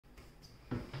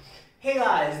Hey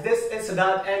guys, this is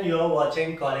Siddharth and you're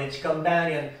watching College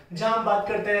Companion, जहाँ हम बात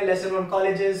करते हैं lesson on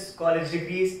colleges, college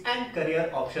degrees and career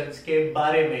options के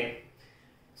बारे में.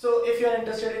 So if you are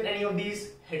interested in any of these,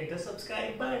 hit the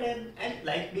subscribe button and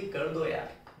like भी कर दो यार,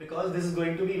 because this is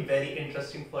going to be very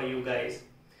interesting for you guys.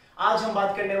 आज हम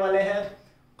बात करने वाले हैं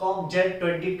COGJET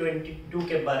 2022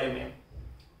 के बारे में.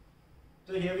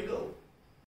 So here we go.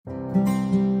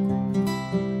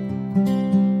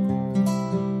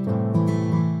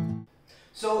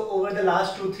 So over the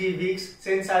last 2-3 weeks,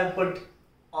 since I've put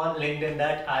on LinkedIn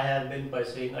that I have been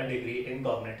pursuing a degree in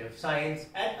cognitive science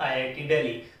at IIT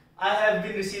Delhi, I have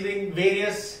been receiving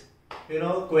various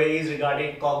queries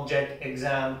regarding COGJET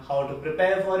exam, how to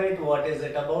prepare for it, what is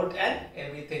it about, and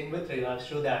everything with regards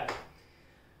to that.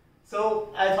 So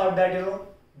I thought that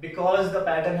because the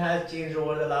pattern has changed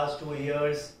over the last 2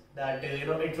 years, that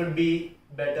it would be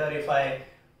better if I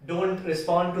don't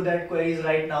respond to that queries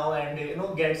right now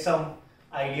and get some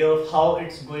idea of how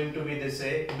it's going to be this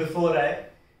way before I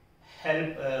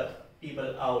help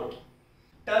people out.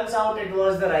 Turns out it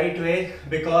was the right way,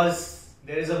 because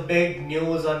there is a big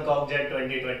news on COGJET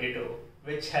 2022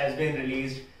 which has been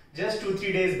released just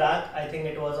 2-3 days back. I think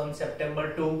it was on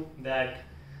September 2 that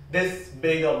this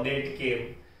big update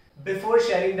came. Before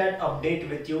sharing that update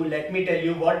with you, let me tell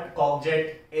you what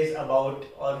COGJET is about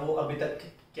और वो अभी तक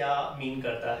क्या mean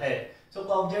करता है. So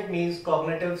COGJET means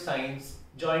Cognitive Science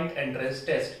Joint Entrance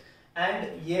Test, and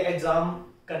ये exam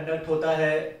conduct होता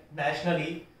है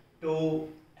nationally to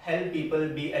help people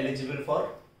be eligible for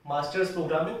master's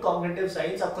program in cognitive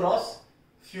science across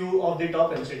few of the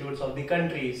top institutes of the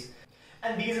countries.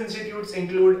 And these institutes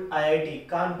include IIT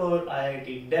Kanpur,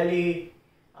 IIT Delhi,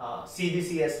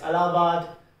 CBCS Allahabad,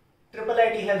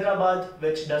 IIIT Hyderabad,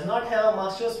 which does not have a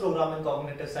master's program in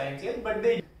cognitive science yet, but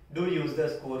they do use the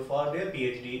score for their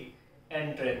PhD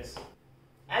entrance.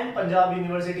 And Punjab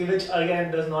University, which again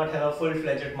does not have a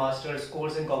full-fledged master's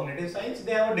course in cognitive science,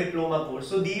 they have a diploma course.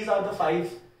 So these are the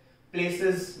 5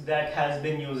 places that has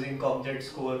been using COGJET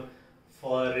score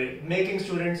for making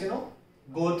students,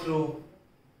 go through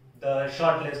the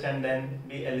shortlist and then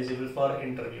be eligible for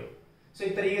interview. So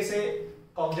एक तरीके से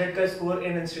COGJET का score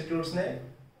इन institutes ने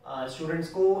students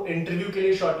को interview के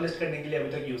लिए shortlist करने के लिए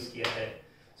अभी तक use किया है.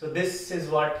 So this is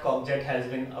what COGJET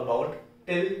has been about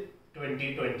till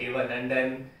 2021, and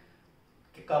then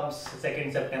comes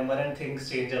 2nd September and things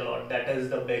change a lot. That is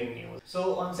the big news.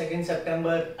 So on 2nd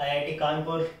September, IIT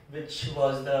Kanpur, which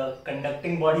was the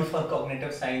conducting body for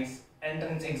cognitive science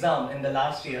entrance exam in the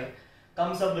last year,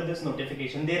 comes up with this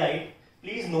notification. They write,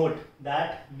 please note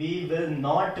that we will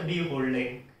not be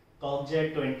holding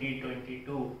COGJET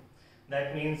 2022.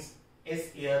 That means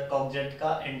इस year COGJET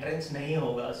का entrance नहीं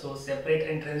होगा. So separate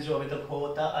entrance जो अभी तक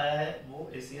होता आया है वो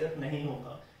इस ईयर नहीं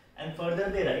होगा. And further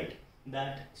they write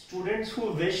that students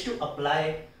who wish to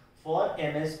apply for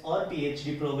MS or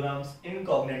PhD programs in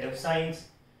cognitive science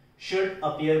should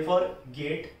appear for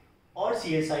GATE or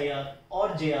CSIR or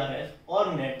JRF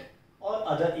or NET or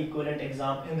other equivalent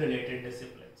exam in related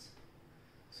disciplines.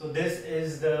 So this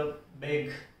is the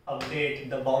big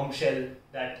update, the bombshell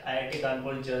that IIT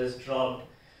Kanpur just dropped.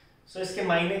 So इसके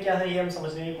मायने क्या है ये हम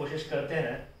समझने की कोशिश करते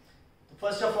हैं.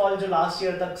 First of all, जो last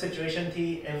year तक situation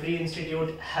थी, every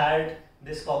institute had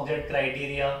this COGJET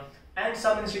criteria, and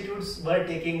some institutes were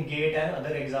taking GATE and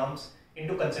other exams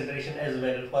into consideration as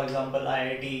well. For example,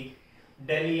 IIT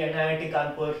Delhi and IIT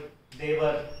Kanpur, they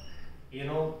were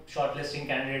shortlisting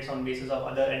candidates on basis of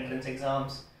other entrance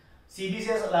exams.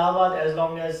 CBCS Allahabad, as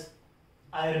long as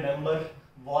I remember,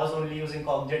 was only using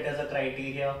COGJET as a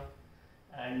criteria,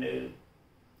 and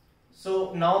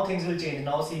so now things will change.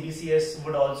 Now CBCS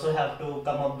would also have to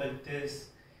come up with this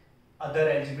other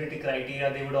eligibility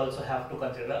criteria. They would also have to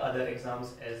consider other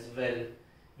exams as well,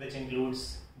 which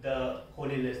includes the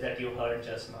holy list that you heard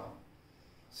just now.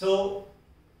 So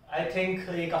I think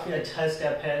ये काफी अच्छा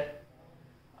step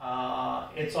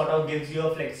है. It sort of gives you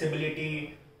a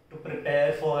flexibility to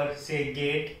prepare for, say,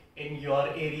 GATE in your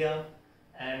area,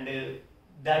 and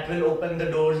that will open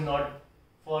the doors not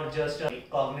for just a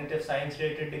cognitive science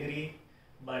related degree,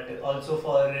 but also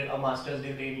for a master's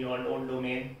degree in your own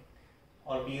domain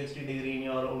or PhD degree in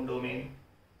your own domain.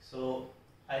 So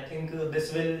I think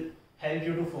this will help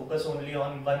you to focus only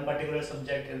on one particular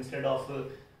subject instead of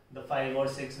the 5 or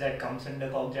 6 that comes under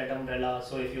COGJET umbrella.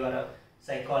 So if you are a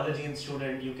psychology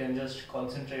student, you can just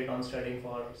concentrate on studying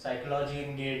for psychology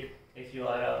in GATE. If you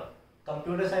are a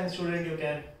computer science student, you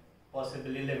can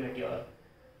possibly limit your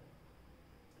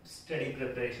study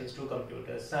preparations to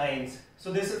computer science.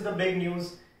 So this is the big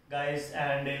news, guys,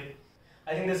 and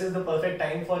I think this is the perfect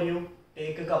time for you.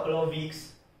 Take a couple of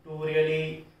weeks to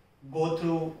really go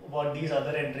through what these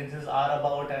other entrances are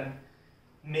about and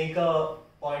make a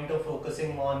point of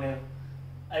focusing on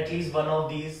at least one of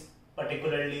these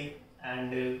particularly,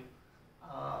 and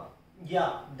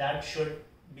yeah, that should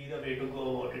be the way to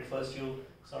go about it. First you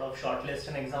sort of shortlist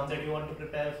an exam that you want to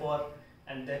prepare for,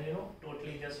 and then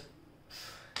totally just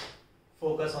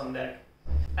focus on that.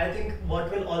 I think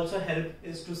what will also help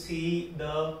is to see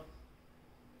the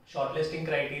shortlisting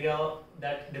criteria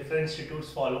that different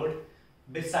institutes followed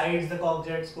besides the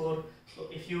COGJET score. So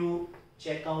if you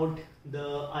check out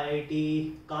the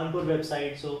IIT Kanpur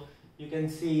website, so you can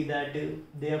see that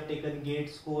they have taken GATE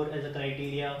score as a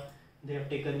criteria. They have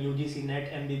taken UGC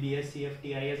NET, MBBS,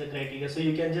 CFTI as a criteria. So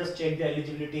you can just check the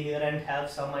eligibility here and have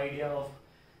some idea of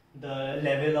the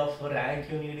level of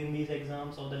rank you need in these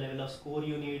exams or the level of score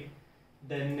you need.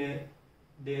 Then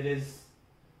there is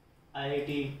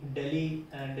IIT Delhi,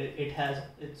 and it has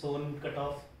its own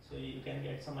cutoff, so you can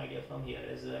get some idea from here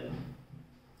as well.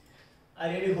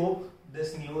 I really hope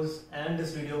this news and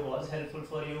this video was helpful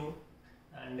for you,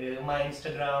 and my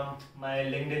Instagram, my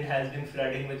LinkedIn has been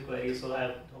flooding with queries, so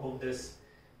I hope this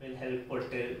will help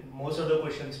put most of the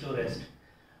questions to rest.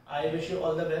 I wish you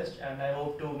all the best, and I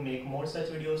hope to make more such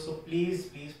videos, so please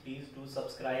do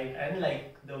subscribe and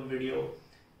like the video.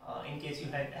 In case you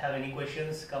have any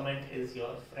questions, comment is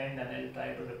your friend, and I'll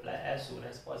try to reply as soon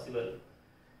as possible.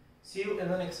 See you in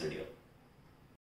the next video.